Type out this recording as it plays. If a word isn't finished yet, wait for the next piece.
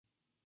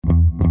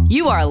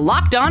You are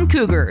Locked On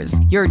Cougars,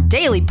 your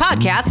daily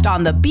podcast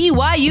on the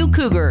BYU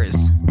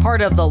Cougars,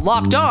 part of the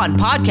Locked On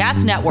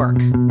Podcast Network.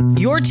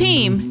 Your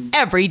team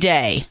every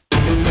day.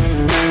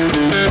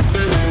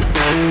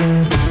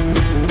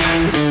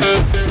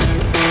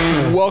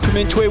 Welcome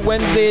into a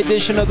Wednesday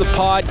edition of the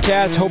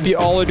podcast. Hope you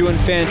all are doing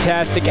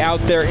fantastic out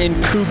there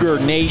in Cougar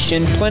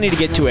Nation. Plenty to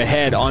get to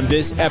ahead on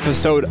this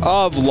episode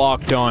of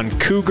Locked On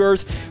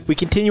Cougars. We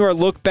continue our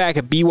look back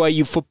at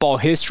BYU football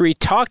history,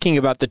 talking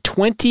about the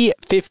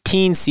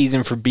 2015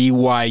 season for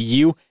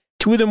BYU.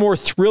 Two of the more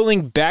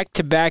thrilling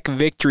back-to-back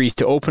victories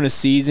to open a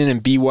season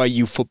in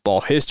BYU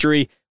football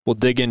history. We'll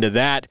dig into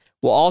that.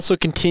 We'll also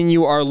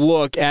continue our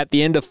look at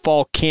the end of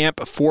fall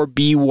camp for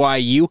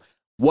BYU.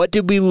 What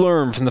did we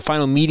learn from the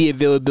final media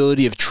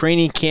availability of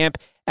training camp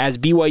as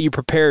BYU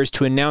prepares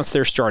to announce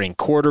their starting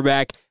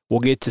quarterback? We'll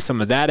get to some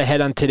of that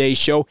ahead on today's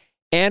show.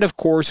 And, of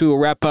course, we will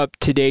wrap up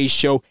today's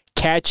show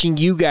catching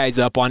you guys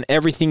up on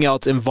everything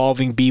else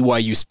involving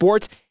BYU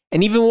sports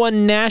and even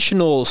one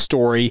national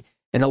story,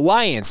 an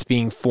alliance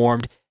being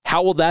formed.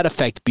 How will that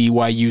affect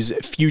BYU's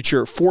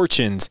future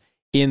fortunes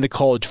in the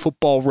college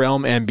football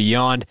realm and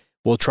beyond?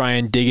 We'll try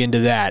and dig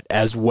into that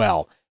as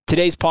well.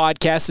 Today's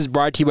podcast is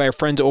brought to you by our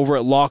friends over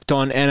at Locked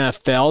On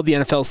NFL. The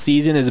NFL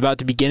season is about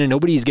to begin, and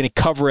nobody is going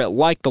to cover it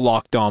like the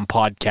Locked On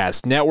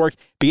Podcast Network.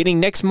 Beginning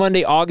next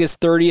Monday, August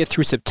 30th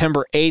through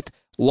September 8th,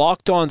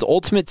 Locked On's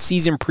Ultimate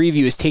Season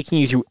Preview is taking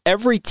you through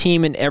every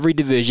team in every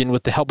division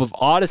with the help of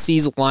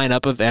Odyssey's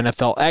lineup of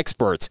NFL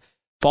experts.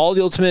 Follow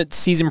the Ultimate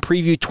Season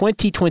Preview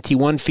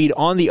 2021 feed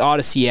on the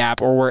Odyssey app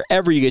or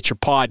wherever you get your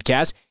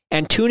podcasts,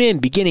 and tune in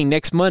beginning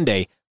next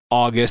Monday,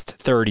 August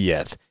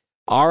 30th.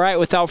 All right,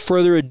 without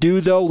further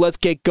ado, though, let's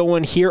get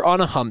going here on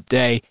a hump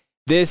day.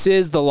 This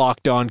is the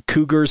Locked On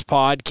Cougars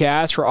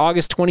podcast for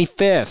August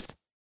 25th,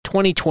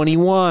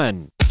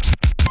 2021.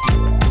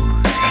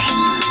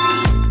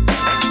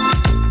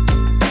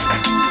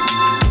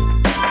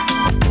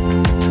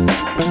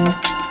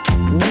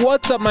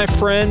 What's up, my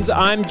friends?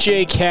 I'm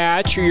Jake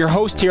Hatch, your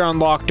host here on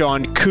Locked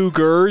On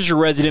Cougars, your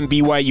resident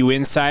BYU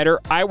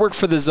insider. I work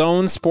for the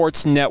Zone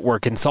Sports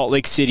Network in Salt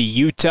Lake City,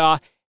 Utah.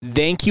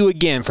 Thank you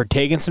again for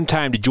taking some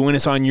time to join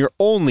us on your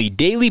only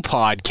daily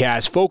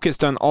podcast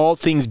focused on all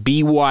things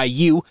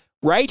BYU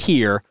right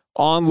here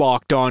on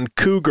Locked On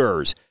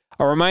Cougars.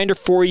 A reminder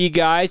for you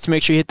guys to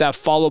make sure you hit that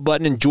follow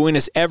button and join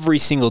us every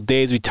single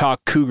day as we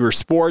talk Cougar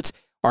sports.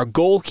 Our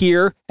goal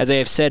here, as I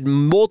have said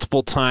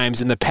multiple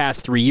times in the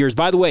past 3 years,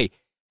 by the way,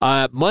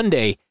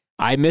 Monday,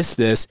 I missed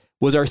this,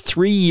 was our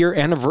 3-year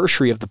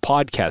anniversary of the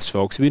podcast,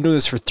 folks. We've been doing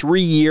this for 3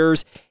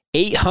 years.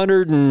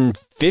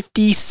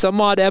 850 some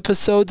odd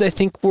episodes I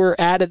think we're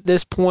at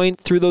this point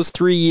through those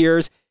 3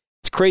 years.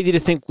 It's crazy to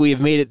think we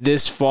have made it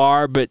this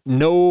far, but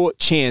no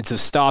chance of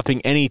stopping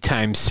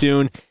anytime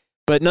soon.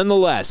 But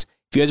nonetheless,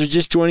 if you guys are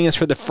just joining us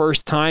for the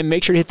first time,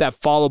 make sure to hit that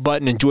follow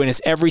button and join us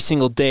every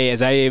single day.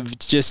 As I have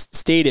just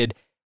stated,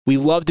 we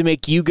love to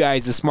make you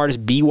guys the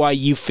smartest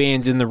BYU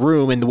fans in the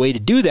room, and the way to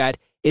do that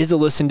is to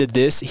listen to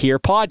this here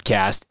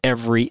podcast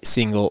every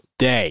single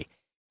day.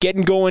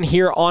 Getting going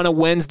here on a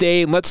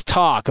Wednesday, let's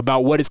talk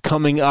about what is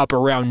coming up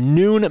around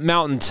noon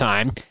Mountain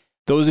Time.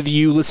 Those of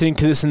you listening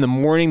to this in the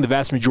morning, the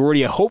vast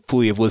majority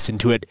hopefully have listened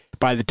to it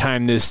by the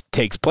time this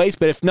takes place.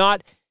 But if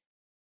not,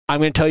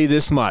 I'm going to tell you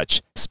this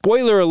much.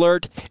 Spoiler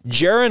alert,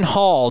 Jaren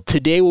Hall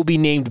today will be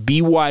named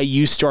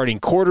BYU starting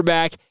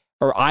quarterback,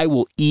 or I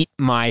will eat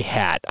my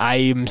hat. I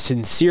am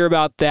sincere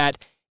about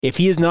that. If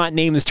he is not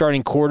named the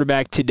starting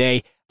quarterback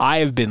today, I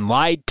have been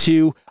lied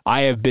to.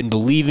 I have been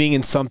believing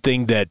in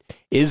something that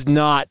is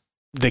not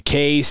the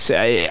case.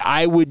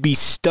 I would be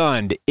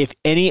stunned if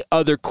any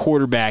other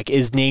quarterback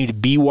is named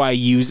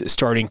BYU's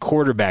starting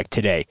quarterback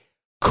today.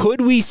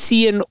 Could we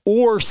see an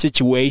or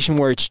situation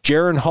where it's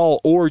Jaren Hall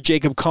or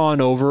Jacob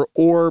Conover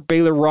or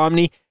Baylor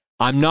Romney?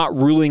 I'm not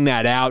ruling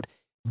that out,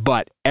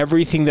 but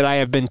everything that I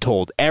have been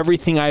told,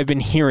 everything I have been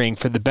hearing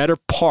for the better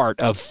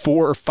part of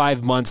 4 or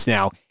 5 months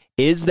now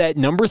is that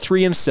number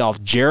 3 himself,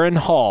 Jaren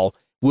Hall,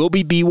 will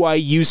be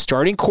BYU's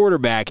starting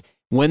quarterback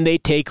when they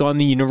take on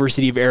the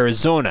University of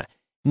Arizona.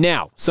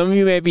 Now, some of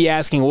you may be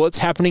asking, well, what's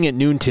happening at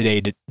noon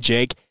today,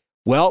 Jake?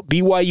 Well,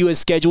 BYU has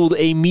scheduled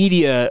a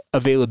media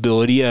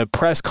availability, a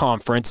press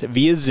conference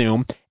via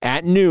Zoom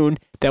at noon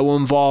that will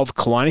involve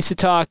Kalani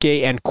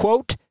Sitake and,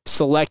 quote,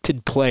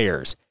 selected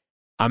players.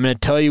 I'm going to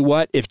tell you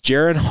what, if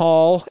Jaren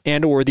Hall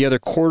and or the other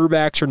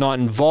quarterbacks are not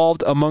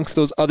involved amongst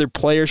those other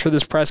players for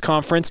this press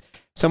conference,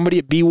 somebody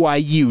at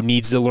BYU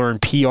needs to learn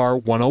PR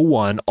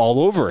 101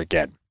 all over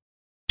again.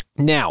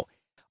 Now,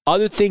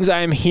 other things I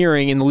am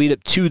hearing in the lead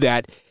up to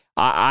that,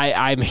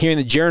 I'm hearing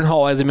that Jaren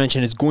Hall, as I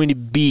mentioned, is going to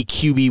be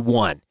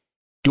QB1.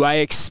 Do I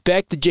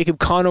expect that Jacob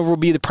Conover will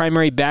be the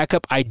primary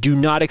backup? I do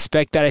not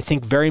expect that. I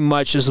think very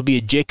much this will be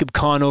a Jacob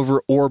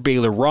Conover or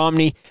Baylor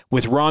Romney,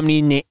 with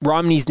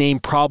Romney's name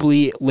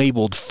probably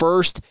labeled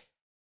first.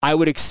 I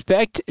would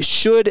expect,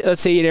 should,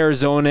 let's say in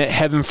Arizona,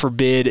 heaven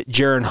forbid,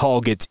 Jaren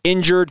Hall gets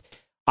injured,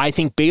 I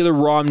think Baylor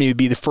Romney would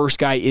be the first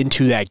guy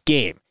into that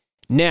game.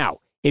 Now,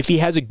 If he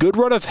has a good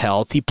run of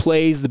health, he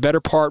plays the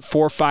better part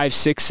 4, 5,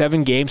 6,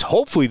 7 games,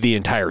 hopefully the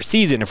entire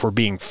season, if we're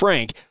being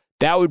frank.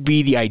 That would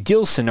be the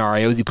ideal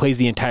scenario, as he plays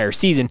the entire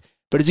season.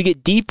 But as we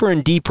get deeper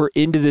and deeper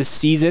into this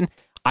season,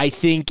 I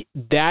think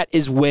that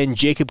is when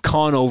Jacob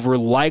Conover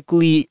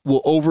likely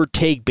will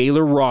overtake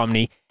Baylor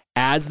Romney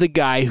as the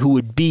guy who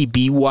would be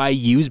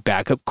BYU's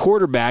backup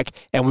quarterback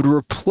and would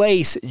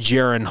replace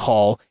Jaren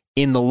Hall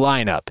in the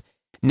lineup.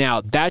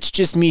 Now, that's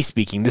just me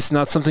speaking. This is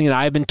not something that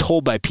I've been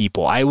told by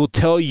people. I will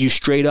tell you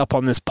straight up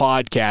on this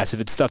podcast if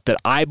it's stuff that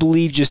I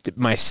believe just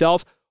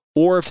myself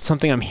or if it's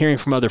something I'm hearing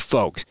from other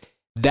folks.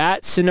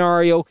 That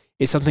scenario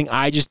is something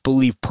I just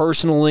believe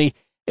personally.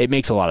 It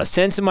makes a lot of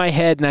sense in my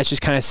head, and that's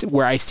just kind of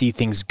where I see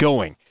things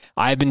going.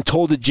 I've been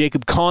told that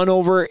Jacob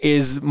Conover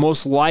is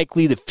most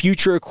likely the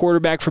future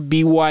quarterback for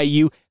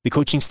BYU. The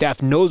coaching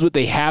staff knows what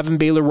they have in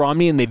Baylor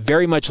Romney, and they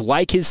very much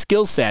like his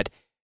skill set,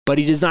 but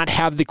he does not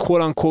have the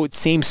quote-unquote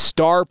same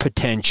star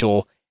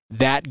potential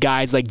that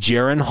guys like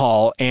Jaren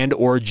Hall and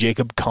or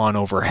Jacob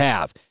Conover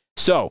have.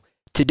 So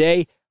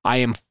today, I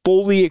am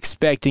fully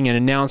expecting an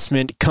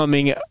announcement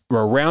coming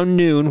around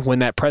noon when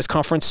that press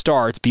conference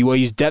starts.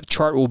 BYU's depth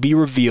chart will be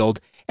revealed,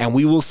 and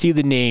we will see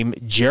the name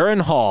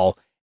Jaren Hall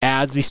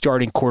as the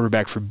starting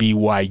quarterback for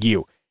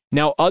BYU.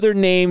 Now, other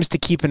names to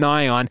keep an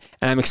eye on,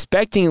 and I'm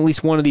expecting at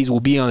least one of these will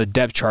be on the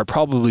depth chart,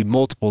 probably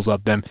multiples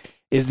of them,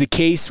 is the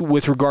case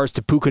with regards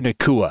to Puka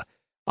Nacua.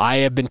 I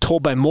have been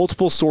told by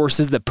multiple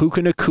sources that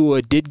Puka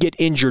Nacua did get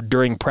injured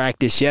during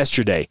practice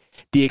yesterday.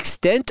 The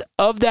extent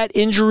of that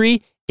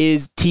injury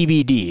is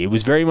TBD. It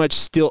was very much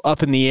still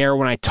up in the air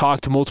when I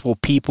talked to multiple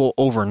people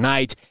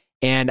overnight,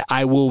 and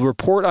I will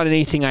report on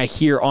anything I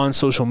hear on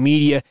social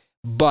media,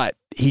 but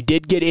he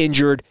did get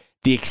injured.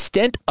 The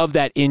extent of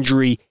that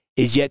injury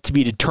is yet to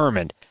be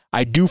determined.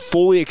 I do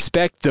fully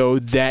expect, though,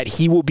 that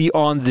he will be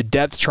on the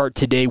depth chart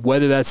today,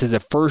 whether that's as a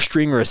first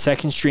string or a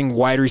second string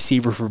wide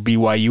receiver for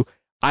BYU.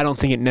 I don't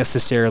think it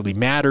necessarily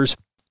matters.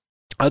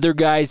 Other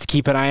guys to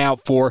keep an eye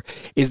out for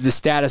is the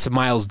status of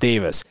Miles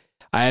Davis.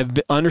 I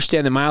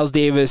understand that Miles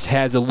Davis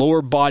has a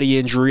lower body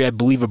injury. I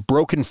believe a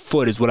broken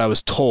foot is what I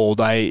was told.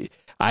 I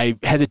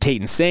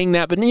hesitate in saying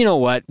that, but you know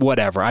what?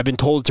 Whatever. I've been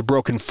told it's a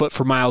broken foot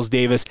for Miles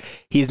Davis.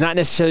 He has not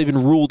necessarily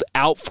been ruled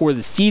out for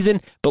the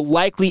season, but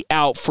likely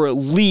out for at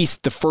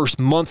least the first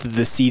month of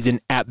the season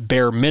at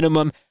bare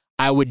minimum.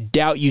 I would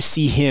doubt you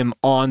see him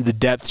on the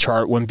depth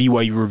chart when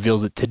BYU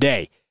reveals it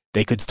today.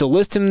 They could still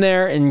list him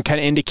there and kind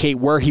of indicate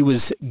where he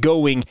was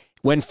going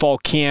when fall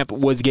camp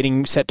was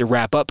getting set to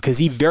wrap up, because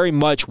he very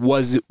much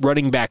was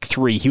running back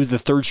 3. He was the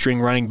third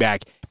string running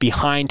back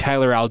behind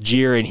Tyler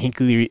Algier and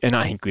Lopini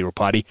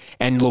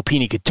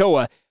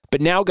Katoa.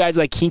 But now guys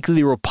like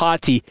Hinckley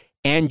Ropati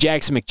and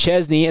Jackson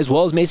McChesney, as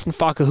well as Mason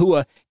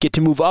Fakahua, get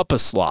to move up a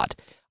slot.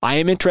 I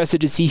am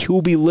interested to see who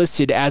will be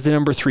listed as the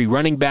number 3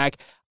 running back.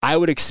 I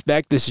would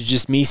expect, this is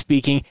just me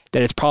speaking,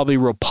 that it's probably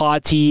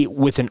Ropati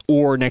with an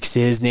or next to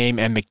his name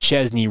and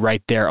McChesney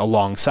right there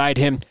alongside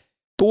him.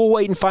 But we'll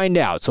wait and find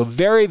out. So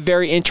very,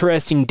 very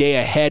interesting day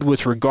ahead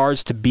with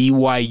regards to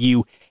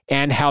BYU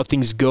and how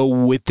things go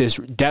with this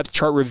depth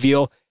chart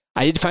reveal.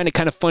 I did find it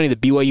kind of funny that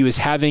BYU is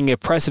having a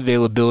press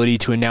availability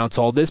to announce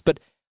all this,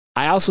 but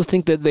I also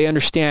think that they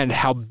understand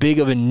how big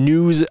of a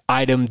news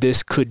item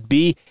this could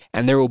be,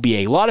 and there will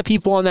be a lot of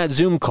people on that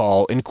Zoom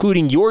call,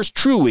 including yours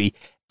truly,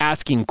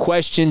 asking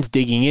questions,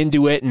 digging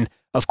into it, and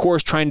of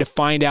course trying to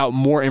find out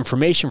more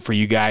information for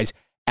you guys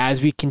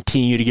as we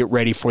continue to get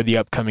ready for the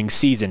upcoming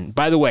season.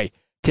 By the way,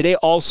 today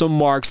also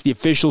marks the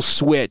official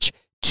switch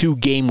to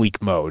game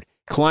week mode.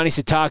 Kalani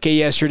Sitake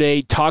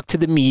yesterday talked to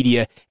the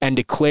media and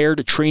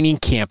declared training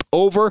camp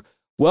over.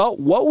 Well,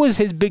 what was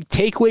his big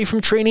takeaway from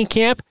training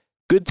camp?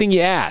 Good thing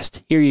you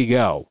asked. Here you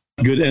go.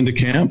 Good end of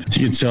camp.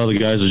 You can tell the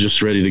guys are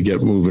just ready to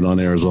get moving on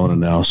Arizona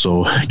now.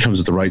 So it comes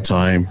at the right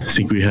time. I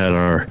think we had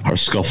our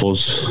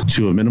scuffles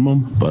to a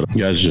minimum, but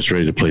guys are just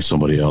ready to play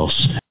somebody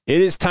else. It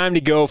is time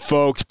to go,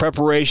 folks.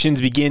 Preparations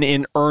begin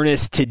in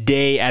earnest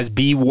today as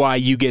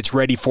BYU gets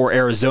ready for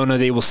Arizona.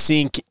 They will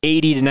sink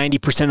 80 to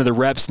 90% of the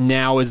reps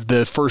now as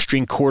the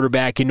first-string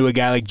quarterback into a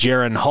guy like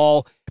Jaren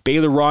Hall.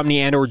 Baylor Romney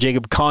and or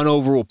Jacob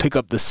Conover will pick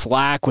up the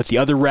slack with the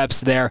other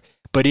reps there,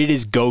 but it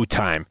is go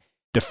time.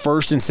 The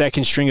first and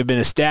second string have been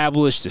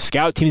established, the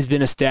scout team has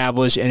been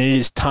established, and it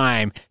is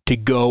time to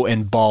go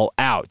and ball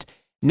out.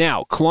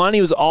 Now,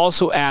 Kalani was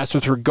also asked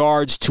with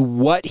regards to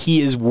what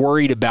he is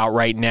worried about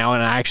right now,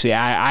 and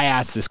I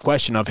asked this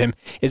question of him.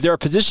 Is there a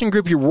position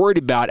group you're worried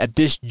about at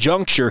this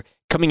juncture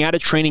coming out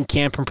of training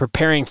camp and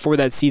preparing for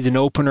that season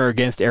opener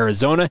against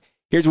Arizona?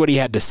 Here's what he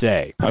had to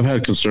say. I've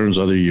had concerns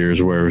other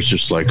years where it's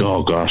just like,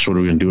 oh gosh, what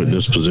are we going to do at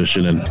this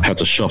position and have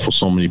to shuffle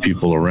so many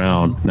people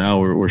around. Now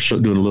we're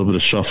doing a little bit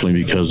of shuffling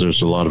because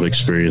there's a lot of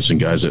experience and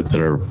guys that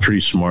are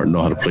pretty smart and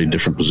know how to play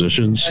different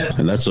positions.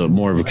 And that's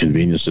more of a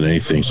convenience than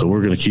anything. So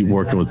we're going to keep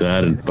working with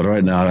that. But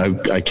right now,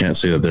 I can't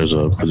say that there's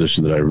a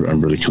position that I'm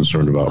really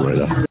concerned about right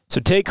now. So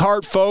take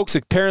heart, folks.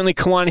 Apparently,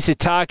 Kalani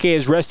Sitake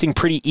is resting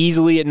pretty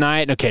easily at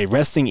night. Okay,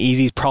 resting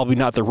easy is probably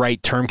not the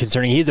right term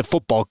concerning he's a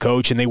football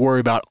coach, and they worry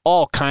about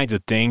all kinds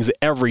of things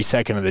every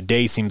second of the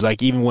day, seems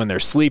like, even when they're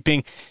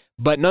sleeping.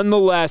 But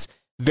nonetheless,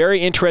 very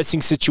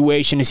interesting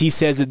situation, as he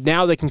says that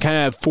now they can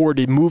kind of afford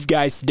to move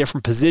guys to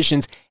different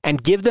positions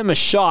and give them a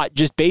shot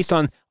just based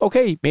on,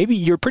 okay, maybe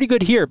you're pretty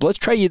good here, but let's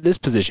try you at this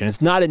position.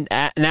 It's not an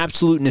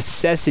absolute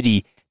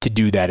necessity to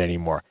do that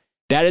anymore.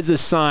 That is a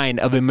sign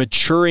of a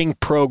maturing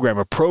program,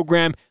 a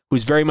program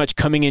who's very much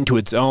coming into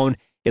its own.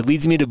 It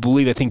leads me to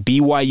believe I think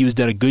BYU has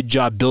done a good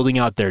job building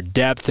out their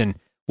depth, and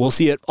we'll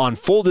see it on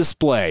full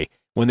display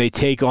when they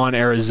take on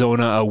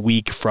Arizona a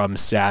week from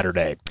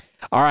Saturday.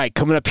 All right,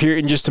 coming up here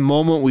in just a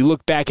moment, we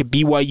look back at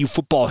BYU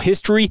football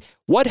history.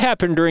 What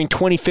happened during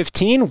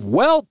 2015?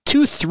 Well,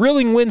 2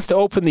 thrilling wins to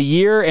open the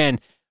year, and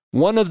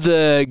one of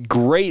the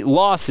great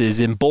losses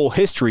in bowl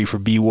history for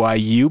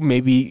BYU.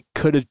 Maybe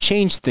could have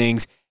changed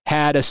things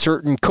had a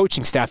certain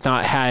coaching staff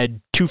not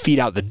had 2 feet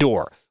out the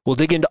door. We'll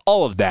dig into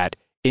all of that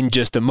in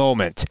just a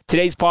moment.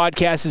 Today's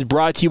podcast is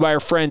brought to you by our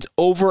friends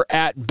over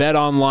at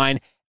BetOnline.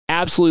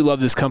 Absolutely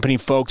love this company,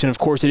 folks. And of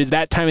course, it is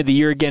that time of the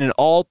year again, and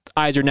all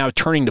eyes are now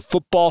turning to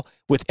football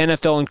with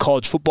NFL and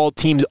college football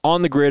teams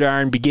on the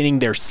gridiron beginning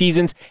their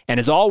seasons. And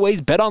as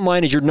always,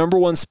 BetOnline is your number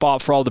one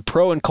spot for all the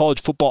pro and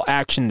college football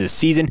action this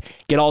season.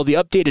 Get all the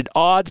updated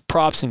odds,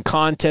 props, and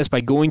contests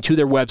by going to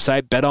their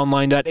website,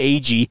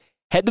 betonline.ag.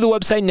 Head to the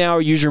website now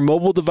or use your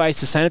mobile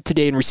device to sign up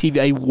today and receive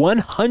a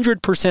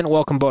 100%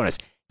 welcome bonus.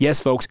 Yes,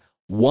 folks,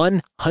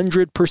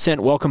 100%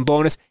 welcome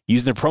bonus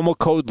using the promo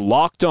code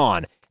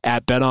LOCKEDON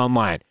at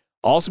BetOnline.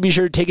 Also, be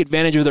sure to take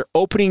advantage of their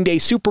opening day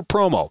super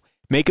promo.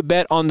 Make a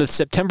bet on the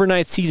September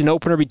 9th season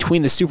opener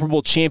between the Super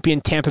Bowl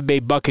champion Tampa Bay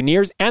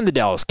Buccaneers and the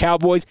Dallas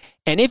Cowboys.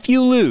 And if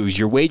you lose,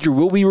 your wager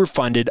will be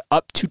refunded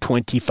up to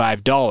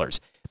 $25.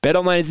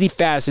 BetOnline is the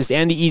fastest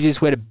and the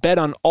easiest way to bet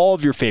on all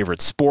of your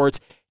favorite sports.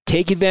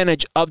 Take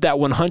advantage of that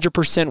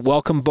 100%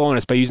 welcome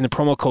bonus by using the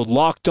promo code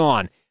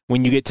LOCKEDON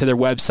when you get to their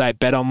website,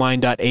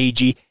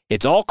 betonline.ag.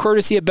 It's all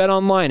courtesy of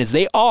BetOnline, as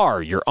they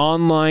are your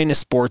online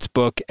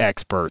sportsbook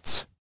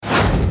experts.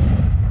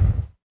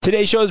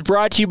 Today's show is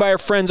brought to you by our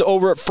friends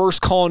over at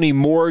First Colony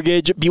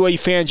Mortgage. BYU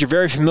fans, you're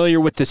very familiar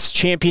with this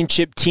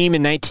championship team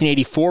in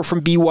 1984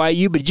 from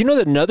BYU, but did you know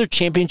that another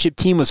championship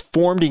team was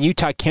formed in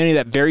Utah County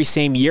that very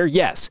same year?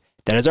 Yes,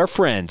 that is our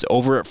friends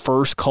over at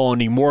First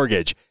Colony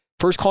Mortgage.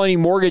 First Colony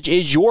Mortgage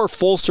is your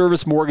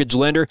full-service mortgage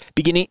lender,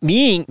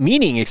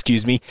 meaning,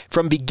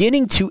 from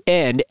beginning to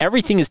end,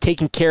 everything is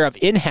taken care of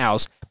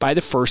in-house by the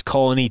First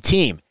Colony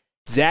team.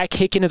 Zach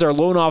Hicken is our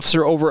loan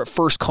officer over at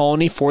First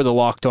Colony for the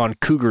Locked On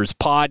Cougars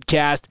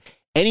podcast.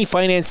 Any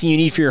financing you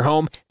need for your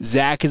home,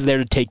 Zach is there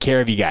to take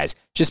care of you guys.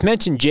 Just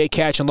mention Jay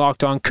Catch and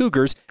Locked On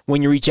Cougars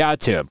when you reach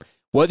out to him.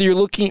 Whether you're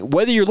looking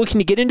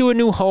to get into a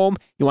new home,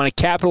 you want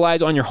to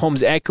capitalize on your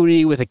home's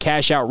equity with a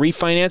cash-out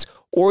refinance,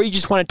 or you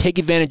just want to take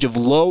advantage of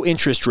low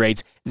interest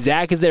rates,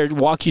 Zach is there to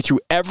walk you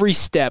through every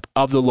step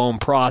of the loan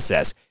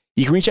process.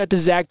 You can reach out to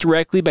Zach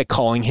directly by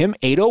calling him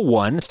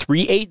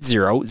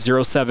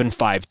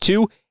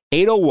 801-380-0752,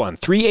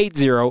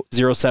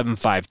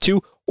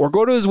 801-380-0752, or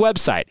go to his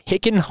website,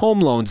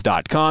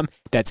 HickenHomeLoans.com.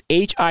 That's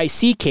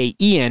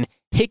Hicken,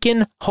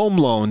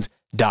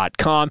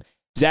 HickenHomeLoans.com.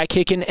 Zach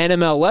Hicken,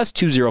 NMLS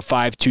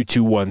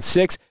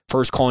 2052216,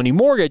 First Colony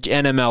Mortgage,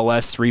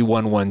 NMLS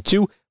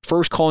 3112.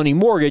 First Colony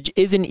Mortgage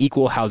is an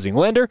equal housing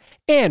lender,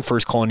 and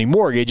First Colony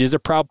Mortgage is a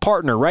proud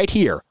partner right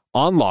here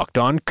on Locked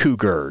On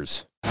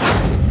Cougars.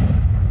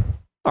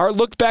 Our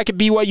look back at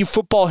BYU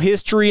football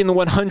history and the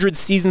 100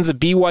 seasons of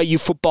BYU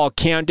football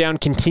countdown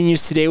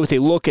continues today with a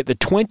look at the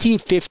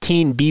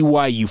 2015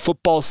 BYU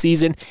football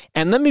season.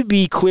 And let me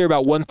be clear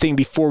about one thing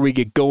before we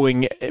get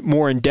going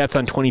more in depth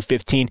on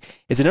 2015,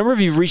 is a number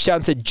of you have reached out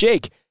and said,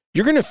 Jake,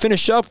 you're going to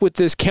finish up with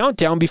this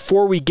countdown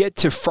before we get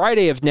to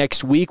Friday of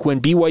next week when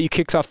BYU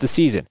kicks off the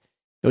season.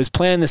 It was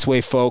planned this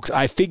way, folks.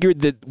 I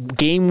figured that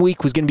game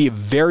week was going to be a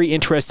very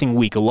interesting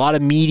week. A lot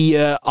of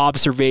media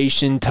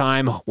observation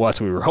time. Well, that's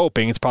what we were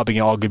hoping. It's probably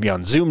all going to be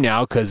on Zoom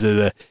now because of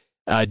the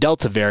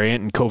Delta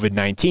variant and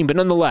COVID-19. But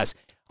nonetheless,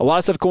 a lot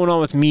of stuff going on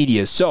with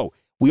media. So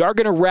we are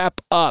going to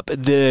wrap up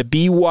the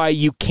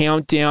BYU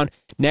countdown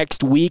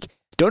next week.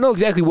 Don't know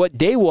exactly what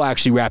day we'll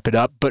actually wrap it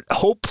up, but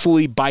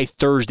hopefully by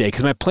Thursday,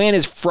 because my plan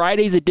is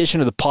Friday's edition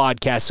of the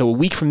podcast. So a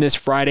week from this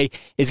Friday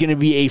is going to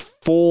be a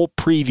full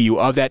preview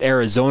of that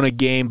Arizona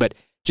game, but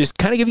just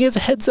kind of giving us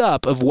a heads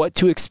up of what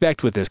to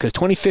expect with this, because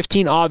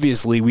 2015,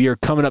 obviously, we are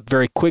coming up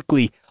very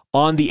quickly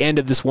on the end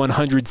of this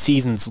 100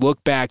 seasons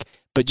look back,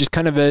 but just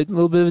kind of a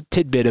little bit of a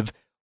tidbit of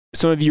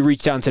some of you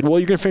reached out and said, well,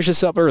 you're going to finish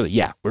this up early.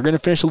 Yeah, we're going to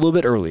finish a little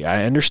bit early.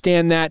 I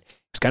understand that.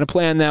 It's kind of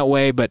planned that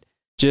way, but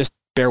just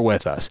bear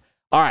with us.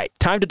 All right,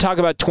 time to talk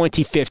about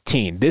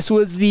 2015. This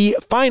was the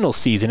final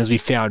season, as we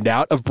found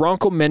out, of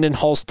Bronco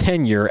Mendenhall's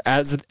tenure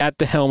at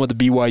the helm of the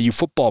BYU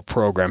football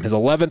program. His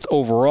 11th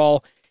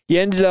overall. He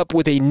ended up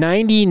with a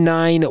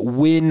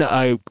 99-win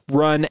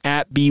run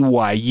at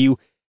BYU.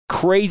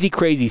 crazy,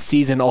 crazy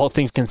season, all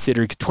things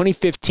considered.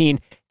 2015,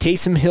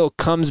 Taysom Hill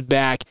comes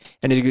back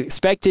and is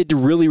expected to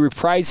really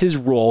reprise his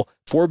role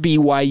for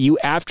BYU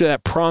after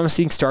that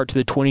promising start to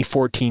the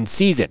 2014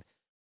 season.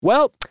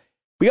 Well,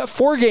 we got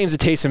 4 games of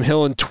Taysom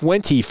Hill in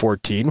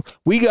 2014.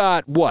 We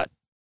got, what,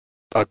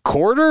 a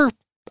quarter?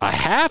 A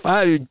half?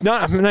 I'm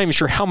not even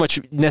sure how much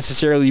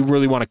necessarily you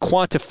really want to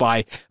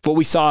quantify what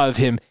we saw of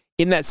him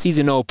in that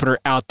season opener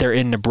out there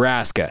in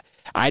Nebraska.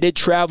 I did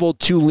travel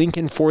to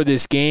Lincoln for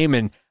this game,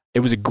 and it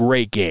was a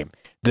great game.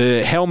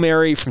 The Hail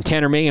Mary from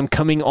Tanner Mangum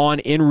coming on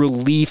in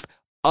relief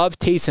of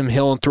Taysom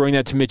Hill and throwing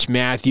that to Mitch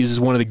Matthews is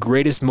one of the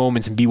greatest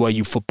moments in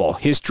BYU football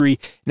history.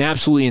 An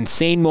absolutely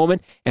insane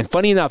moment. And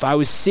funny enough, I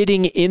was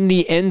sitting in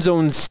the end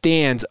zone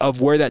stands of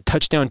where that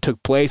touchdown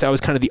took place. I was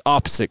kind of the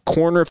opposite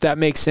corner, if that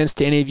makes sense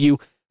to any of you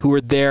who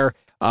were there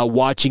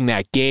watching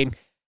that game.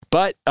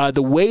 But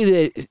the way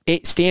the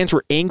stands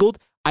were angled,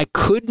 I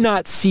could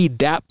not see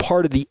that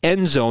part of the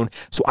end zone,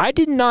 so I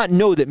did not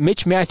know that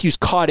Mitch Matthews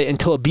caught it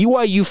until a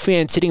BYU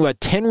fan sitting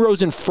about 10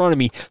 rows in front of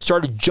me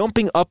started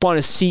jumping up on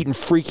his seat and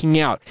freaking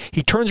out.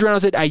 He turns around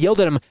and said, I yelled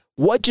at him,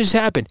 what just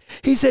happened?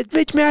 He said,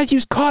 Mitch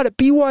Matthews caught it,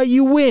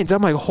 BYU wins.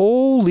 I'm like,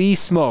 holy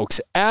smokes,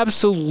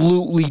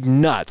 absolutely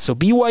nuts. So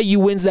BYU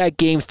wins that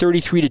game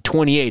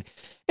 33-28.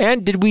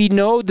 And did we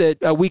know that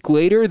a week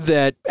later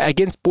that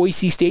against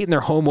Boise State in their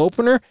home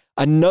opener,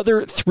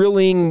 another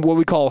thrilling, what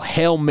we call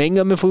Hail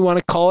Mangum, if we want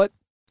to call it,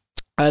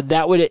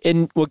 that would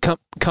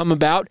come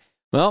about?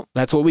 Well,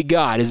 that's what we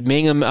got, is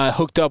Mangum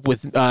hooked up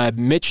with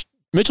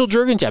Mitchell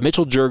Juergens? Yeah,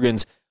 Mitchell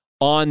Juergens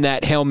on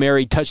that Hail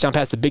Mary touchdown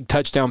pass, the big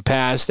touchdown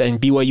pass, and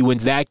BYU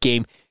wins that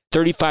game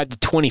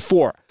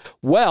 35-24.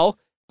 Well,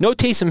 no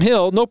Taysom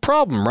Hill, no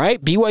problem,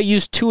 right?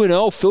 BYU's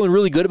 2-0, feeling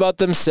really good about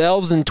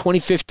themselves in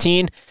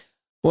 2015.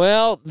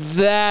 Well,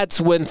 that's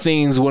when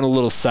things went a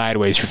little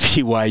sideways for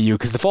BYU,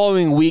 because the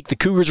following week, the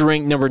Cougars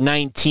ranked number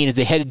 19 as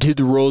they headed to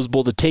the Rose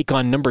Bowl to take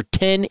on number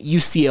 10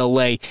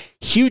 UCLA.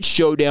 Huge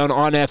showdown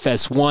on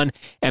FS1,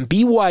 and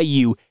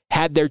BYU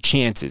had their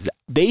chances.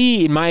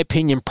 They, in my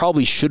opinion,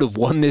 probably should have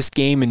won this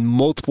game in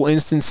multiple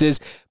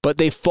instances, but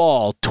they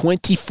fall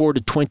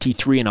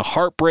 24-23 in a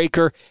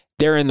heartbreaker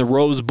there in the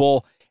Rose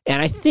Bowl.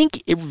 And I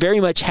think it very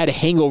much had a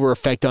hangover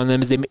effect on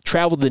them as they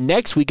traveled the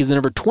next week as the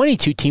number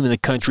 22 team in the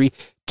country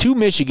to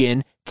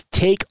Michigan to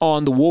take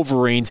on the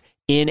Wolverines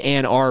in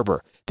Ann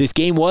Arbor. This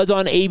game was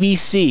on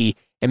ABC,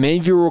 and many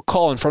of you will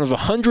recall in front of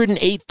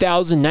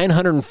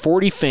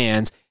 108,940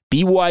 fans,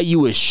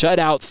 BYU was shut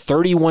out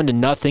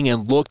 31-0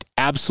 and looked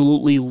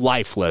absolutely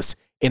lifeless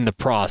in the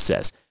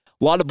process.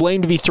 A lot of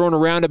blame to be thrown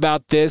around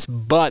about this,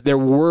 but there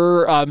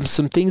were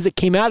some things that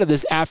came out of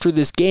this after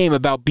this game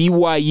about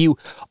BYU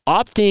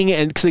opting,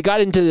 and because they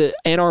got into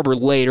Ann Arbor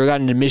late, or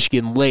got into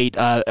Michigan late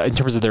in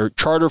terms of their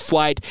charter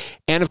flight,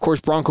 and of course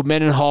Bronco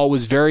Mendenhall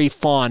was very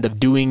fond of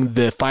doing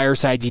the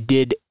firesides he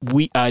did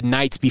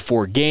nights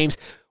before games.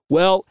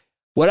 Well,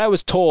 what I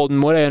was told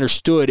and what I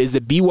understood is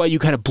that BYU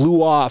kind of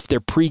blew off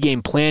their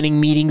pregame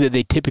planning meeting that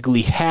they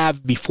typically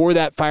have before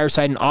that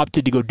fireside and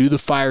opted to go do the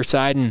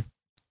fireside. And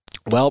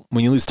well,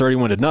 when you lose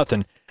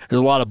 31-0,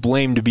 there's a lot of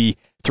blame to be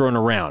thrown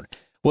around.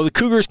 Well, the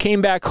Cougars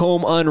came back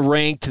home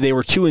unranked. They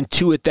were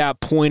 2-2 at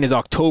that point as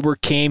October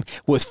came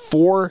with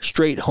 4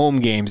 straight home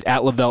games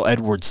at LaVell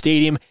Edwards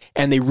Stadium,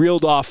 and they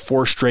reeled off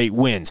 4 straight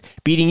wins,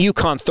 beating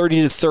UConn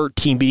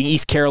 30-13, beating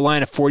East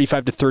Carolina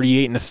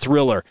 45-38 in a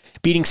thriller,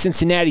 beating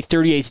Cincinnati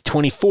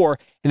 38-24,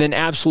 and then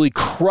absolutely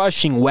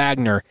crushing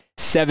Wagner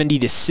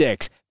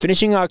 70-6,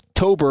 finishing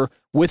October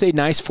with a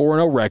nice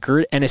 4-0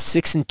 record and a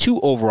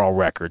 6-2 overall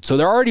record. So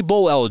they're already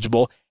bowl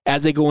eligible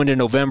as they go into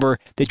November.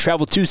 They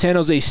traveled to San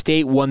Jose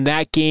State, won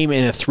that game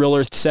in a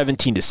thriller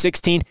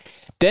 17-16,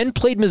 then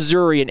played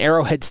Missouri in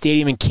Arrowhead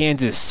Stadium in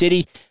Kansas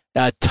City.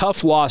 A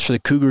tough loss for the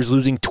Cougars,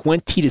 losing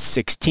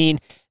 20-16.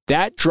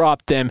 That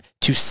dropped them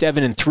to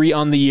 7-3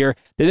 on the year.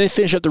 Then they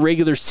finished up the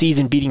regular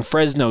season beating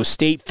Fresno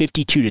State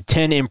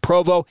 52-10 in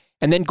Provo,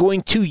 and then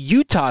going to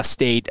Utah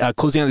State,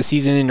 closing out the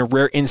season in a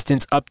rare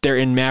instance up there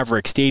in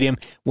Maverick Stadium,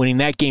 winning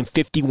that game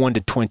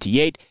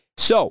 51-28.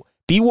 So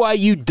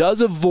BYU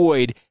does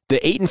avoid the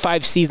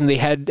 8-5 season they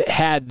had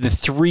the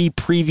 3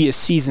 previous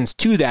seasons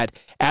to that,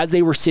 as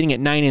they were sitting at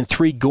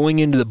 9-3 going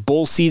into the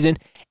bowl season.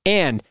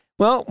 And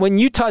well, when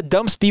Utah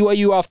dumps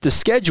BYU off the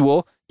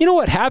schedule, you know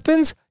what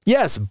happens?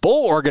 Yes,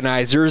 bowl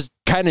organizers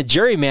kind of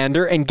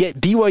gerrymander and get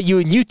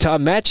BYU and Utah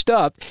matched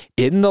up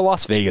in the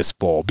Las Vegas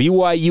Bowl.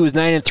 BYU is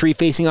 9-3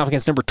 facing off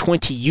against number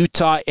 20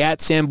 Utah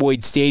at Sam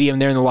Boyd Stadium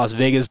there in the Las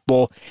Vegas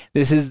Bowl.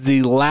 This is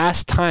the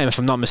last time, if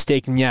I'm not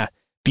mistaken,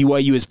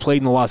 BYU has played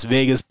in the Las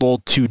Vegas Bowl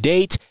to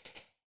date.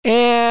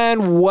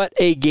 And what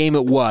a game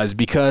it was,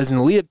 because in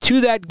the lead up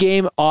to that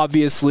game,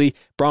 obviously,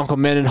 Bronco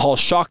Mendenhall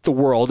shocked the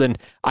world, and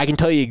I can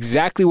tell you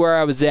exactly where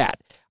I was at.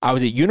 I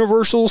was at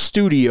Universal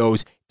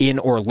Studios in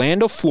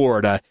Orlando,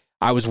 Florida.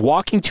 I was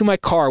walking to my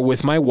car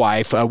with my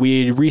wife.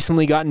 We had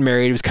recently gotten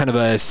married. It was kind of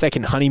a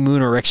second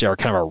honeymoon, or actually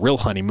kind of a real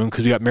honeymoon,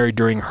 because we got married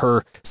during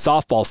her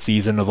softball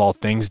season of all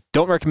things.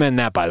 Don't recommend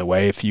that, by the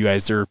way, if you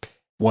guys are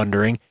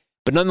wondering.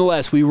 But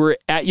nonetheless, we were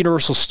at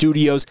Universal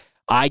Studios.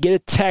 I get a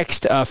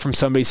text from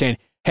somebody saying,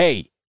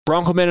 hey,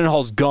 Bronco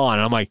Mendenhall's gone.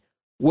 And I'm like,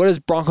 what is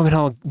Bronco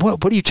Mendenhall?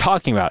 What are you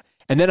talking about?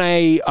 And then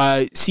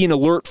I see an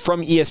alert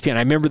from ESPN. I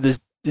remember this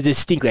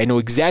distinctly. I know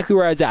exactly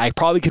where I was at. I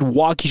probably could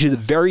walk you to the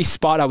very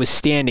spot I was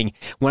standing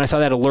when I saw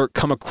that alert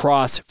come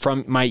across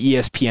from my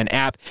ESPN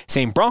app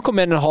saying Bronco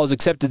Mendenhall has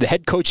accepted the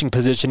head coaching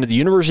position at the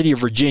University of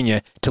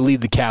Virginia to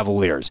lead the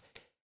Cavaliers.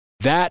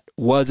 That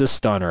was a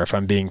stunner, if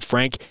I'm being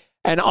frank.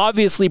 And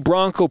obviously,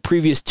 Bronco,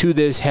 previous to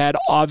this, had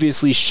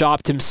obviously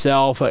shopped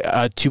himself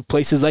to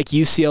places like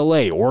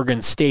UCLA,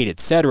 Oregon State,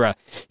 etc.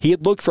 He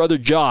had looked for other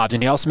jobs,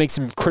 and he also makes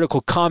some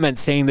critical comments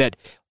saying that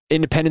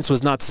independence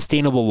was not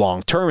sustainable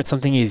long-term. It's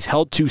something he's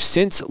held to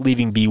since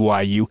leaving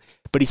BYU,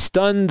 but he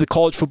stunned the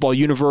college football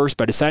universe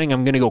by deciding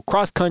I'm going to go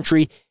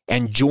cross-country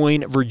and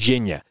join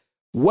Virginia.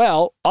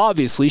 Well,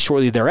 obviously,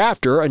 shortly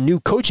thereafter, a new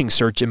coaching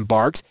search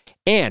embarks,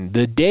 and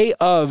the day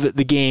of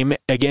the game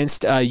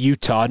against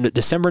Utah,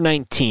 December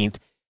 19th,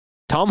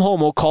 Tom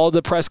Holmoe called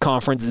the press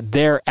conference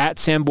there at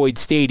Sam Boyd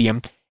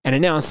Stadium and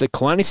announced that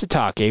Kalani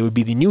Sitake would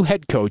be the new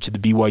head coach of the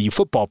BYU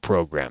football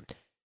program.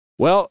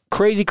 Well,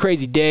 crazy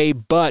day,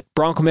 but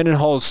Bronco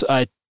Mendenhall's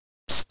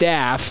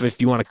staff,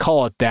 if you want to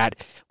call it that,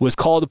 was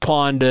called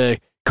upon to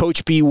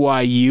coach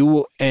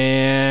BYU,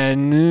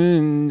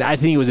 and I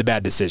think it was a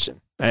bad decision,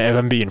 if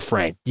I'm being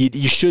frank.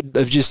 You should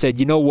have just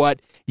said, you know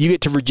what, you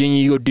get to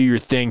Virginia, you go do your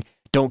thing,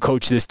 don't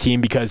coach this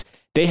team, because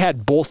they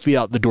had both feet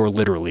out the door,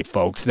 literally,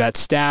 folks. That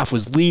staff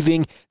was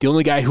leaving. The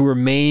only guy who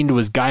remained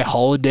was Guy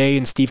Holiday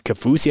and Steve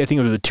Kaufusi. I think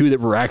it was the two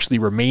that were actually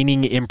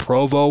remaining in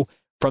Provo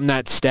from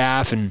that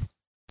staff, and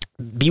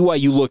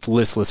BYU looked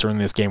listless in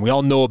this game. We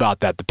all know about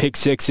that. The pick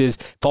sixes,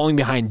 falling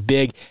behind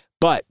big.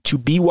 But to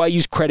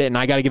BYU's credit, and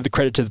I got to give the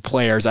credit to the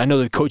players, I know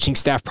the coaching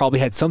staff probably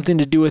had something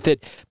to do with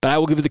it, but I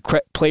will give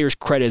the players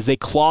credit as they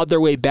clawed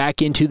their way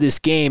back into this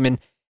game. And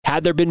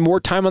had there been more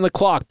time on the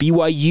clock,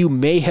 BYU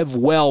may have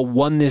well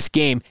won this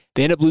game.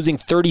 They end up losing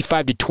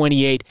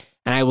 35-28,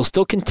 and I will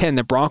still contend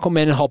that Bronco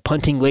Mendenhall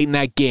punting late in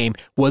that game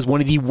was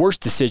one of the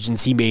worst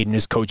decisions he made in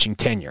his coaching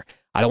tenure.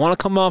 I don't want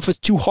to come off as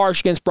too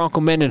harsh against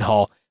Bronco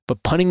Mendenhall,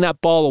 but punting that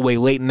ball away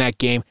late in that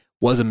game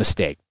was a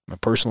mistake. My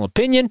personal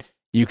opinion,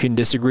 you can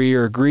disagree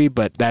or agree,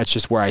 but that's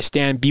just where I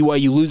stand.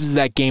 BYU loses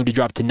that game to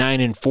drop to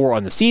 9-4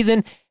 on the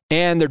season,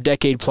 and their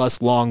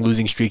decade-plus long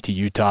losing streak to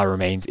Utah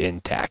remains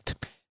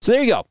intact. So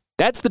there you go.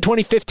 That's the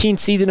 2015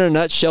 season in a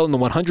nutshell in the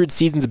 100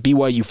 seasons of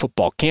BYU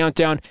football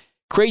countdown.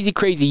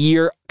 Crazy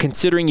year,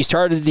 considering you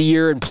started the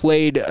year and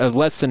played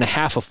less than a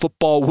half of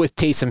football with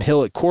Taysom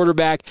Hill at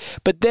quarterback,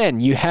 but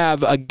then you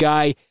have a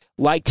guy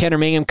like Tanner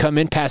Mangum come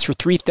in, pass for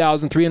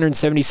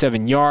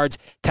 3,377 yards,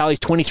 tallies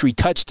 23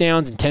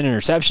 touchdowns and 10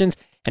 interceptions.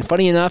 And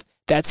funny enough,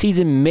 that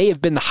season may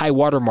have been the high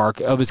water mark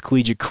of his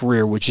collegiate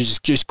career, which is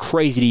just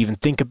crazy to even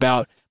think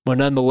about. But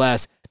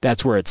nonetheless,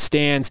 that's where it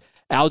stands.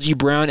 Algie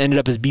Brown ended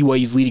up as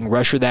BYU's leading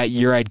rusher that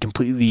year. I'd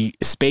completely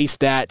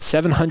spaced that.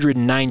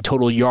 709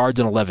 total yards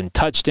and 11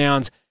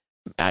 touchdowns.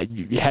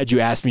 Had you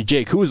asked me,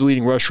 Jake, who was the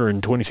leading rusher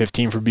in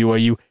 2015 for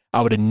BYU?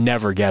 I would have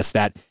never guessed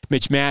that.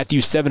 Mitch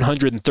Matthews,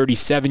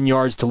 737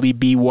 yards to lead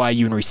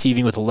BYU in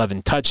receiving with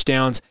 11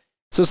 touchdowns.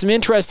 So some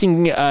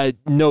interesting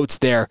notes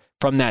there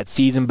from that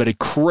season, but a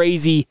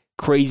crazy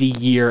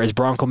year as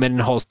Bronco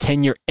Mendenhall's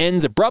tenure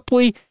ends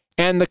abruptly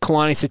and the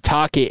Kalani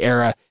Sitake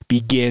era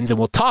begins. And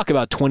we'll talk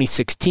about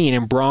 2016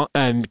 and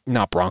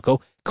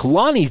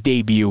Kalani's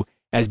debut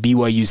as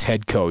BYU's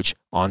head coach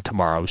on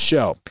tomorrow's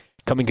show.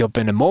 Coming up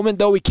in a moment,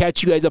 though, we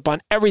catch you guys up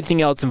on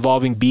everything else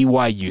involving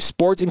BYU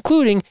sports,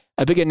 including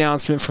a big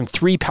announcement from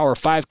 3 Power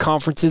 5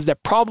 conferences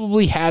that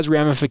probably has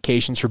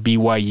ramifications for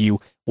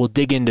BYU. We'll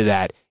dig into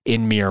that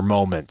in mere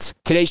moments.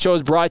 Today's show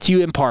is brought to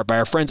you in part by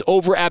our friends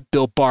over at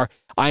Built Bar.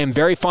 I am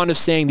very fond of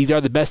saying these are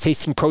the best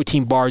tasting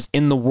protein bars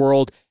in the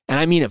world, and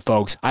I mean it,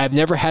 folks. I have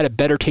never had a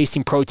better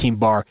tasting protein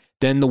bar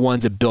than the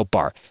ones at Built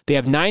Bar. They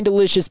have 9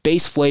 delicious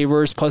base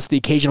flavors, plus the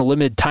occasional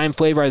limited time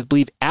flavor. I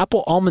believe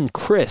Apple Almond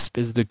Crisp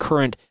is the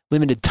current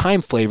limited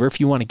time flavor. If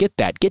you want to get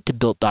that, get to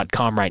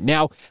Built.com right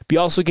now. But you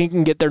also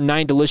can get their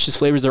 9 delicious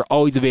flavors. They're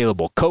always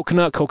available.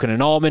 Coconut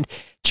almond,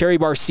 cherry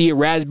barcia,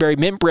 raspberry,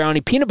 mint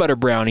brownie, peanut butter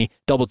brownie,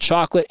 double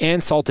chocolate,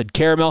 and salted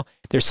caramel.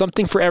 There's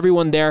something for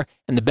everyone there.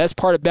 And the best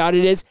part about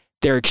it is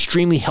they're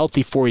extremely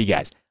healthy for you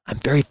guys. I'm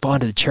very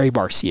fond of the cherry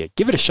barcia.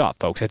 Give it a shot,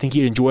 folks. I think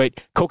you'd enjoy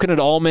it. Coconut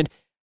almond,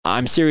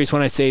 I'm serious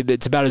when I say that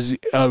it's about as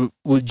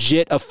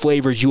legit of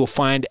flavor as you will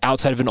find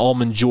outside of an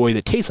Almond Joy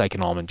that tastes like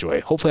an Almond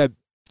Joy. Hopefully that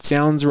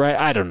sounds right.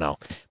 I don't know.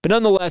 But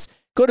nonetheless,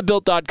 go to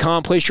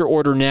Built.com, place your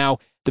order now.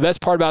 The best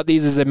part about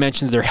these, as I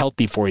mentioned, they're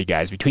healthy for you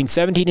guys. Between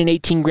 17 and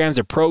 18 grams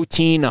of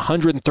protein,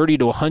 130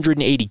 to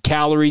 180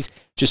 calories,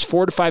 just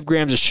 4 to 5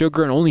 grams of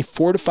sugar, and only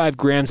 4 to 5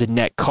 grams of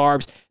net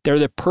carbs. They're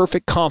the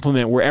perfect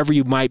complement wherever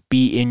you might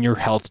be in your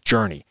health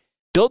journey.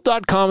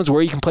 Built.com is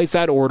where you can place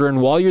that order,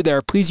 and while you're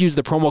there, please use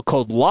the promo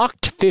code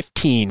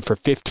LOCKED15 for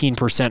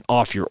 15%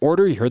 off your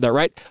order. You heard that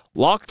right?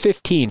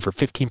 LOCKED15 for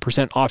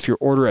 15% off your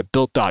order at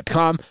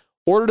Built.com.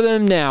 Order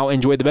them now,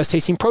 enjoy the best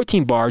tasting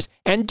protein bars,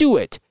 and do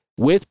it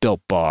with Built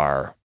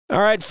Bar. All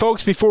right,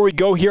 folks, before we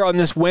go here on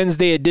this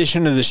Wednesday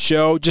edition of the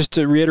show, just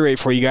to reiterate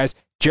for you guys,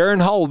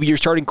 Jaren Hall will be your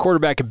starting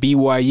quarterback at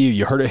BYU.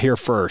 You heard it here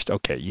first.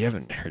 Okay, you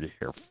haven't heard it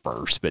here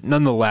first, but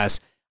nonetheless,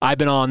 I've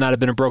been on that. I've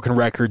been a broken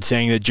record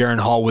saying that Jaren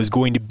Hall was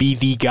going to be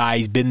the guy.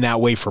 He's been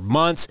that way for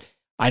months.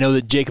 I know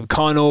that Jacob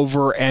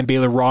Conover and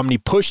Baylor Romney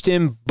pushed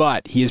him,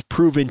 but he has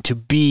proven to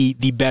be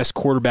the best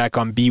quarterback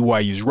on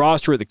BYU's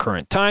roster at the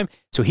current time.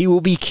 So he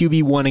will be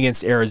QB1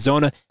 against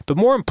Arizona. But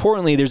more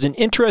importantly, there's an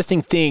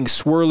interesting thing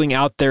swirling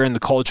out there in the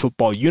college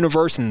football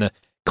universe and the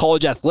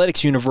college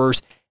athletics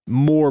universe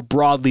more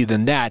broadly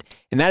than that.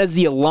 And that is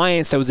the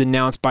alliance that was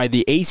announced by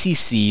the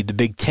ACC, the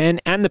Big Ten,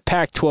 and the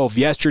Pac-12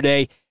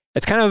 yesterday.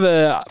 It's kind of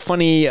a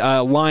funny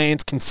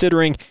alliance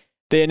considering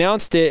they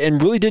announced it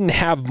and really didn't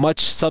have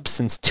much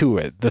substance to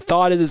it. The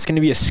thought is it's going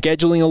to be a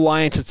scheduling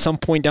alliance at some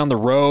point down the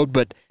road,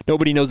 but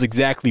nobody knows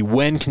exactly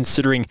when,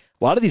 considering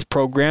a lot of these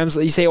programs,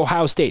 like you say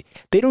Ohio State,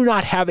 they do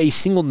not have a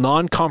single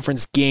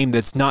non-conference game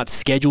that's not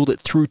scheduled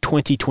through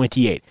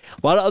 2028.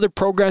 A lot of other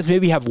programs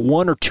maybe have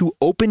 1 or 2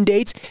 open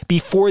dates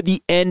before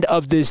the end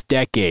of this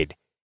decade.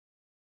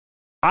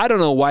 I don't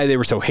know why they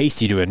were so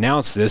hasty to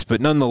announce this,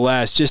 but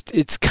nonetheless,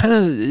 it's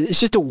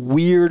just a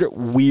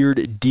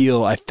weird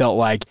deal. I felt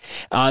like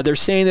they're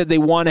saying that they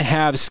want to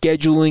have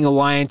scheduling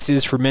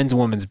alliances for men's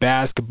and women's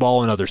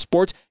basketball and other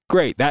sports.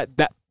 Great,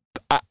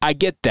 I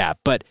get that,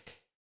 but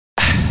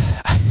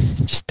I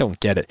just don't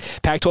get it.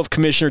 Pac-12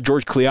 Commissioner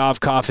George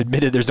Kliavkoff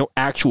admitted there's no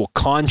actual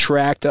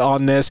contract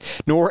on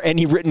this, nor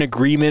any written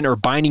agreement or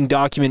binding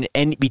document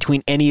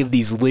between any of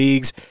these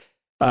leagues.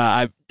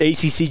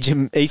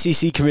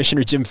 ACC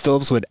Commissioner Jim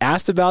Phillips, when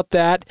asked about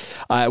that,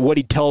 what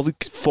he'd tell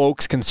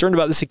folks concerned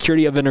about the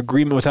security of an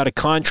agreement without a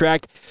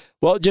contract.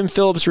 Well, Jim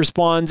Phillips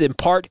responds in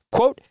part,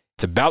 quote,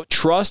 "It's about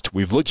trust.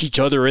 We've looked each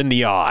other in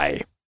the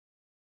eye."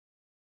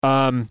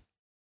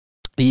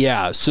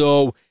 Yeah,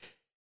 so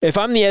if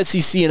I'm the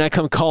SEC and I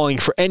come calling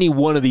for any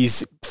one of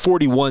these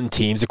 41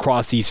 teams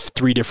across these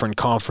 3 different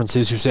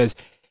conferences who says,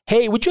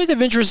 hey, would you guys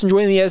have interest in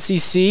joining the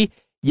SEC?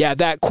 Yeah,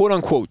 that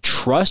quote-unquote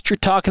trust you're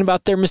talking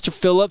about there, Mr.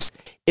 Phillips,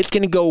 it's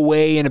going to go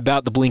away in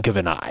about the blink of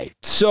an eye.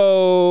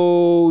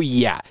 So,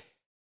 yeah.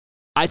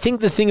 I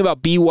think the thing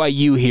about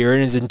BYU here,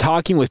 and is in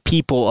talking with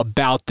people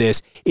about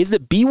this, is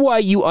that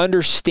BYU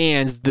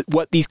understands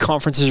what these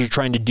conferences are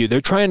trying to do.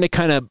 They're trying to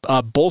kind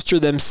of bolster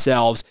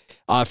themselves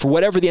for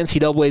whatever the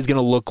NCAA is going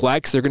to look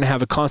like. So they're going to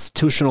have a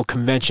constitutional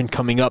convention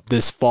coming up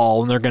this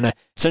fall, and they're going to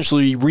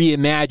essentially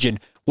reimagine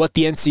what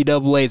the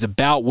NCAA is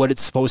about, what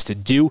it's supposed to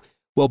do.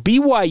 Well,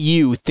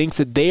 BYU thinks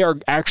that they are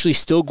actually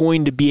still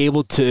going to be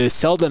able to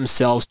sell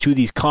themselves to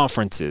these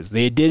conferences.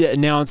 They did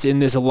announce in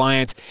this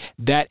alliance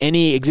that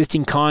any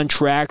existing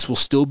contracts will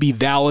still be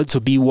valid. So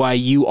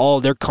BYU, all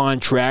of their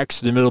contracts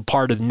for the middle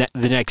part of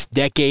the next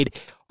decade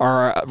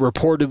are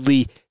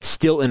reportedly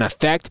still in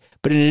effect.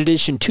 But in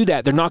addition to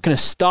that, they're not going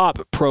to stop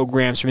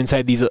programs from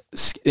inside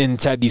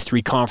these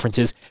 3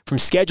 conferences from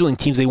scheduling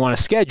teams they want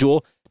to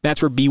schedule.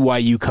 That's where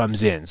BYU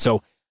comes in.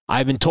 So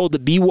I've been told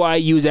that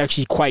BYU is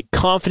actually quite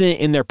confident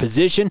in their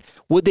position.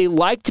 Would they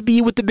like to be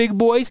with the big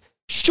boys?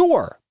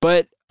 Sure.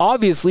 But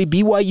obviously,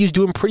 BYU is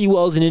doing pretty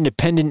well as an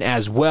independent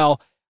as well.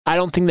 I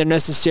don't think they're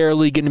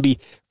necessarily going to be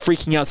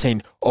freaking out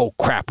saying, oh,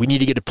 crap, we need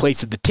to get a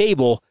place at the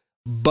table.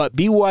 But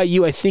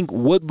BYU, I think,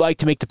 would like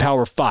to make the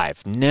Power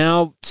 5.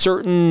 Now,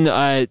 certain,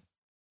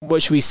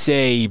 what should we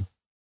say,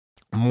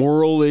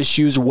 moral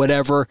issues or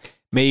whatever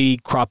may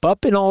crop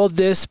up in all of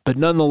this. But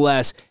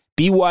nonetheless,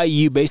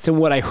 BYU, based on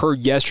what I heard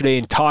yesterday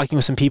and talking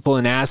with some people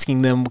and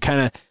asking them kind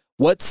of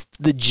what's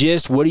the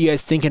gist, what are you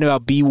guys thinking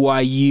about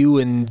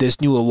BYU and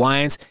this new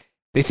alliance,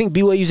 they think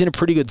BYU's in a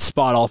pretty good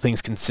spot, all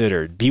things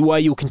considered.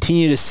 BYU will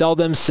continue to sell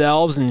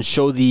themselves and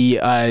show the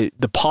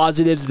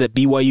positives that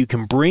BYU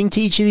can bring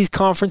to each of these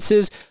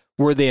conferences.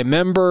 Were they a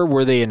member?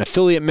 Were they an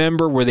affiliate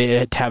member? Were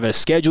they have a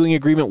scheduling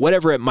agreement?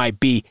 Whatever it might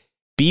be,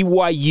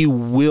 BYU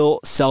will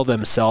sell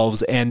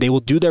themselves, and they will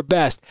do their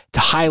best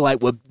to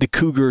highlight what the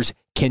Cougars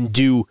can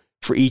do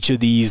for each of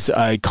these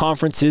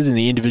conferences and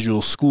the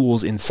individual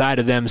schools inside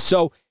of them.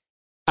 So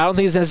I don't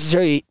think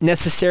it's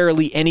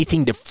necessarily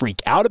anything to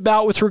freak out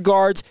about with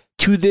regards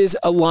to this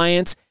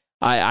alliance.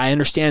 I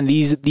understand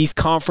these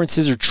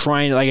conferences are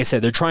trying, like I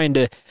said, they're trying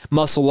to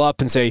muscle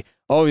up and say,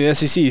 oh, the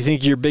SEC, you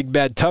think you're a big,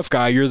 bad, tough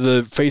guy. You're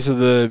the face of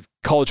the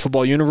college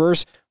football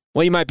universe.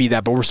 Well, you might be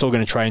that, but we're still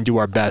going to try and do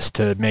our best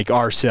to make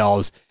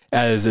ourselves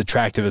as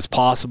attractive as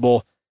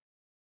possible.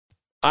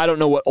 I don't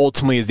know what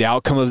ultimately is the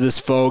outcome of this,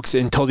 folks,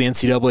 until the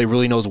NCAA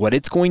really knows what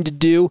it's going to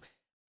do.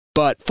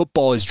 But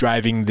football is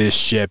driving this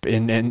ship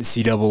in the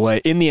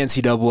NCAA,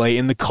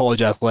 in the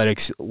college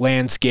athletics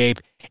landscape,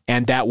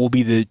 and that will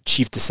be the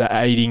chief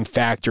deciding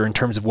factor in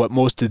terms of what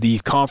most of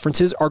these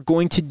conferences are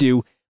going to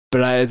do. But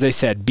as I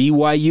said,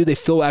 BYU, they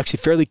feel actually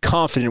fairly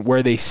confident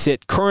where they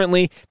sit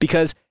currently,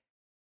 because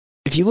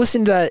if you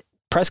listen to that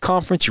press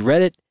conference, you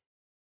read it,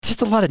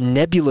 just a lot of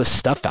nebulous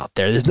stuff out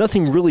there. There's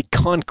nothing really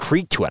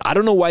concrete to it. I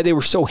don't know why they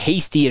were so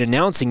hasty in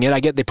announcing it. I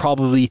get they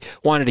probably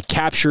wanted to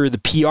capture the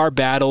PR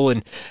battle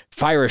and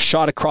fire a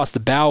shot across the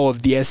bow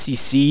of the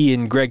SEC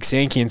and Greg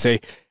Sankey and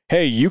say,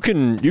 hey, you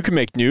can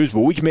make news, but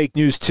we can make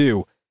news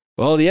too.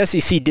 Well, the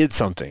SEC did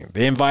something.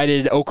 They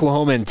invited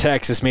Oklahoma and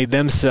Texas, made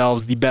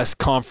themselves the best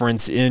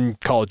conference in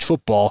college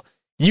football.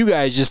 You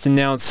guys just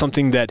announced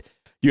something that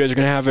you guys are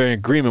going to have an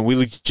agreement. We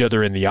looked each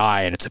other in the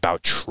eye, and it's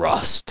about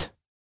trust.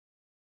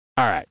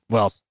 All right,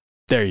 well,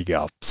 there you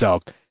go.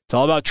 So it's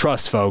all about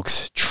trust,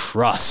 folks.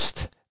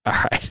 Trust. All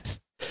right.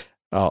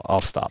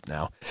 I'll stop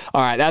now.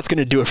 All right, that's going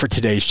to do it for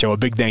today's show. A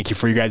big thank you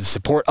for you guys'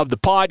 support of the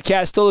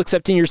podcast. Still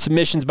accepting your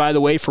submissions, by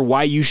the way, for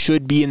why you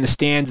should be in the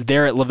stands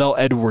there at LaVell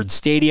Edwards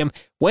Stadium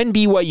when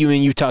BYU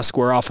and Utah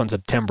square off on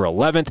September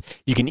 11th.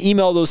 You can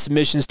email those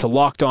submissions to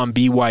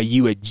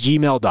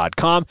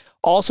lockedonbyu@gmail.com.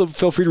 Also,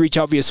 feel free to reach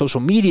out via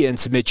social media and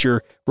submit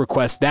your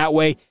request that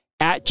way.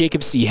 At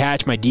Jacob C.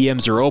 Hatch, my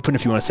DMs are open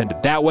if you want to send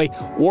it that way,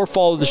 or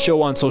follow the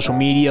show on social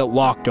media,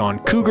 Locked On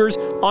Cougars,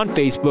 on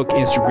Facebook,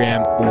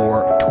 Instagram,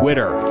 or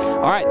Twitter.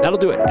 All right, that'll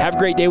do it. Have a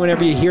great day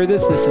whenever you hear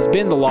this. This has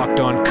been the Locked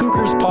On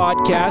Cougars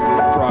podcast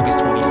for August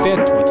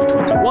 25th,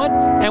 2021,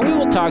 and we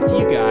will talk to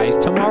you guys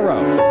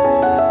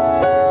tomorrow.